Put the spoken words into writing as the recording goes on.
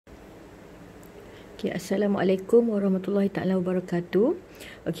Okay, Assalamualaikum warahmatullahi taala wabarakatuh.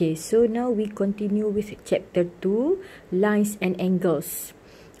 Okay, so now we continue with chapter 2, Lines and Angles.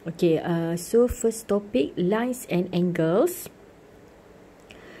 Okay, so first topic, Lines and Angles.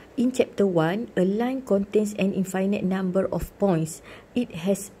 In chapter 1, a line contains an infinite number of points. It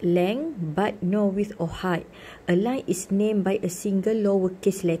has length but no width or height. A line is named by a single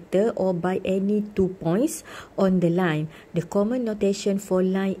lowercase letter or by any 2 points on the line. The common notation for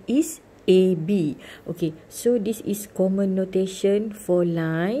line is AB. Okay, so this is common notation for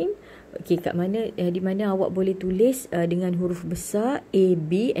line. Okay, kat mana di mana awak boleh tulis dengan huruf besar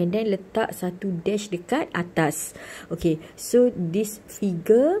AB and then letak satu dash dekat atas. Okay, so this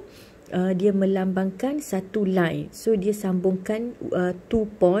figure dia melambangkan satu line. So dia sambungkan 2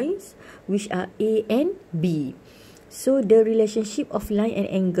 points which are A and B. So the relationship of line and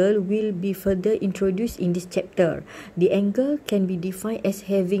angle will be further introduced in this chapter. The angle can be defined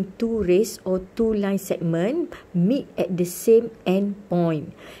as having 2 rays or 2 line segments meet at the same end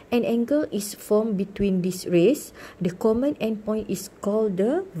point. An angle is formed between these rays. The common end point is called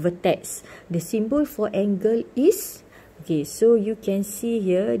the vertex. The symbol for angle is, okay, so you can see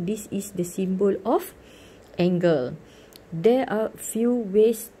here, this is the symbol of angle. There are few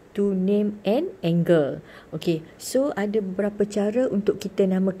ways to name an angle. Okay, so ada beberapa cara untuk kita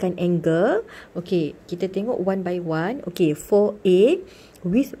namakan angle. Okay, kita tengok one by one. Okay, for A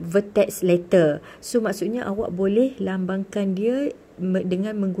with vertex letter. So maksudnya awak boleh lambangkan dia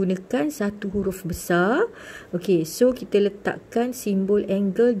dengan menggunakan satu huruf besar. Okay, so kita letakkan simbol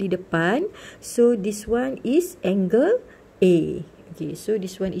angle di depan. So this one is angle A. Okay, so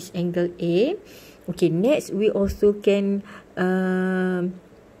this one is angle A. Okay, next we also can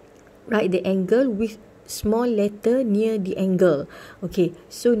write the angle with small letter near the angle. Okay,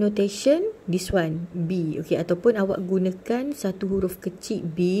 so notation this one B. Okay, ataupun awak gunakan satu huruf kecil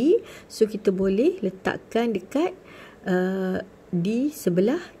B. So kita boleh letakkan dekat di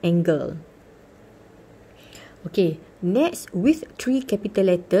sebelah angle. Okay, next with 3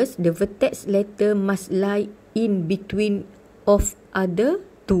 capital letters, the vertex letter must lie in between of other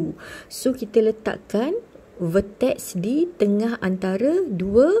 2. So kita letakkan vertex di tengah antara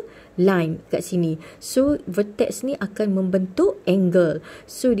 2 line kat sini. So vertex ni akan membentuk angle.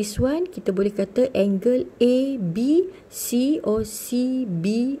 So this one kita boleh kata angle ABC or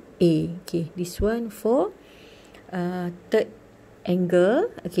CBA. Okay, this one for third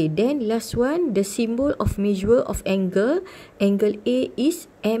angle. Okay, then last one, the symbol of measure of angle. Angle A is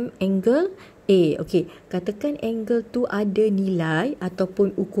M angle A. Okay, katakan angle tu ada nilai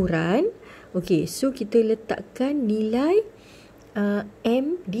ataupun ukuran. Okay, so kita letakkan nilai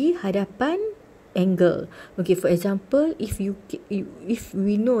M di hadapan angle. Okay, for example, if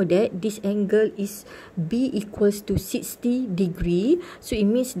we know that this angle is B equals to 60 degree, so it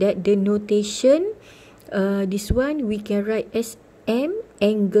means that the notation this one we can write as M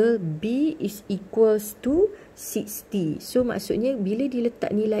angle B is equals to 60. So maksudnya bila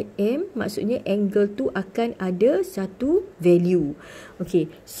diletak nilai M, maksudnya angle tu akan ada satu value.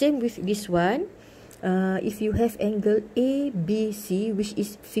 Okay, same with this one. If you have angle ABC which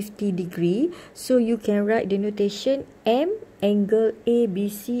is 50 degree, so you can write the notation M angle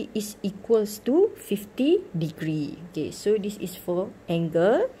ABC is equals to 50 degree. Okay, so this is for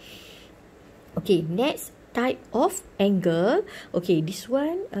angle. Okay, next type of angle. Okay, this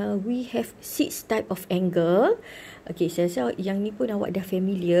one we have 6 type of angle. Okay, saya rasa yang ni pun awak dah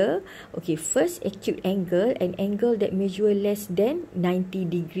familiar. Okay, first acute angle, an angle that measure less than 90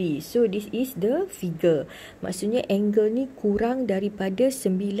 degree. So this is the figure. Maksudnya angle ni kurang daripada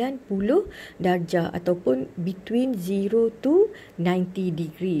 90 darjah ataupun between 0 to 90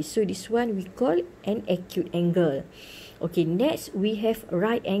 degree. So this one we call an acute angle. Okay, next we have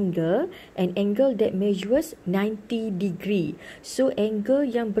right angle, an angle that measures 90 degree. So angle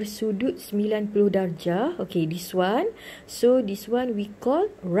yang bersudut 90 darjah. Okay, this one. So this one we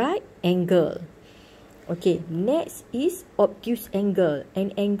call right angle. Okay, next is obtuse angle, an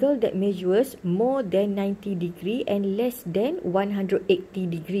angle that measures more than 90 degree and less than 180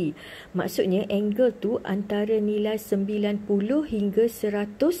 degree. Maksudnya angle tu antara nilai 90 hingga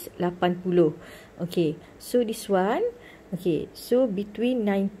 180. Okay, so this one. Okay, so between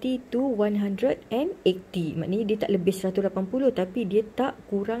 90 to 180. Maknanya dia tak lebih 180 tapi dia tak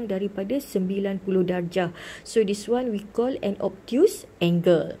kurang daripada 90 darjah. So this one we call an obtuse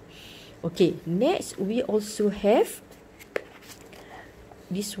angle. Okay, next we also have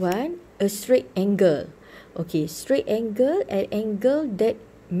this one, a straight angle. Okay, straight angle, an angle that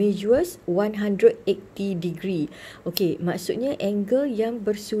measures 180 degree. Okey, maksudnya angle yang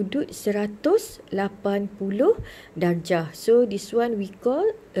bersudut 180 darjah. So this one we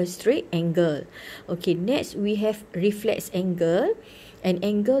call a straight angle. Okay, next we have reflex angle. An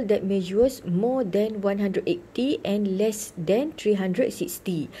angle that measures more than 180 and less than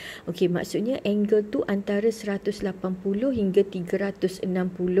 360. Okey, maksudnya angle tu antara 180 hingga 360.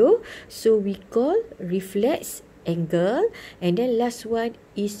 So we call reflex angle. And then last one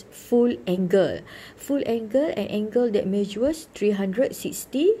is full angle. Full angle, an angle that measures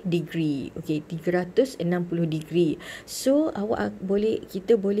 360 degree. Okay, 360 degree. So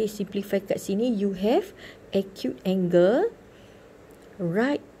kita boleh simplify kat sini. You have acute angle,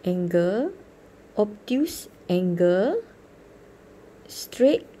 right angle, obtuse angle,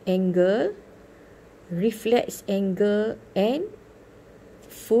 straight angle, reflex angle, and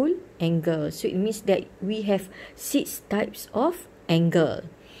full angle. So it means that we have 6 types of angle.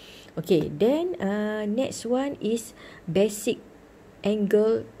 Okay, then next one is basic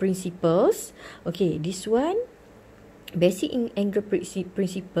angle principles. Okay, this one, basic angle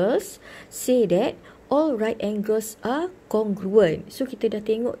principles say that all right angles are congruent. So kita dah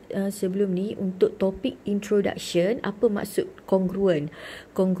tengok sebelum ni untuk topik introduction, apa maksud congruent.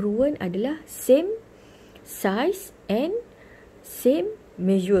 Congruent adalah same size and same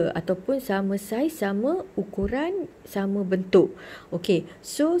measure, ataupun sama size, sama ukuran, sama bentuk. Okay,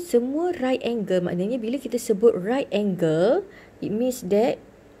 so semua right angle, maknanya bila kita sebut right angle, it means that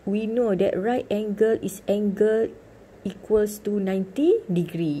we know that right angle is angle equals to 90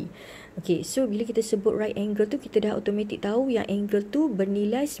 degree. Okay, so bila kita sebut right angle tu, kita dah automatic tahu yang angle tu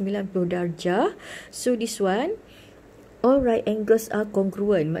bernilai 90 darjah. So this one, all right angles are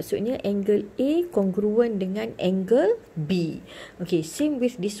congruent. Maksudnya angle A congruent dengan angle B. Okay, same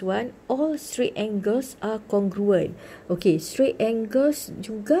with this one, all straight angles are congruent. Okay, straight angles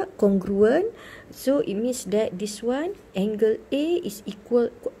juga congruent. So it means that this one, angle A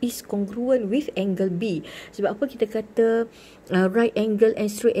is congruent with angle B. Sebab apa kita kata right angle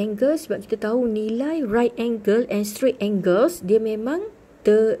and straight angle? Sebab kita tahu nilai right angle and straight angles dia memang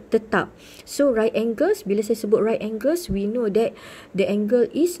tetap. So right angles, bila saya sebut right angles, we know that the angle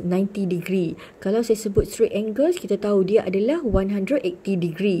is 90 degree. Kalau saya sebut straight angles, kita tahu dia adalah 180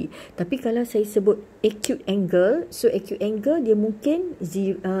 degree. Tapi kalau saya sebut acute angle, so acute angle dia mungkin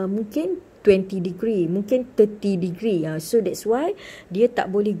 20 degree, mungkin 30 degree. So that's why dia tak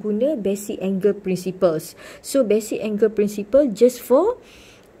boleh guna basic angle principles. So basic angle principle just for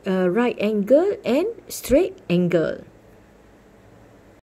right angle and straight angle.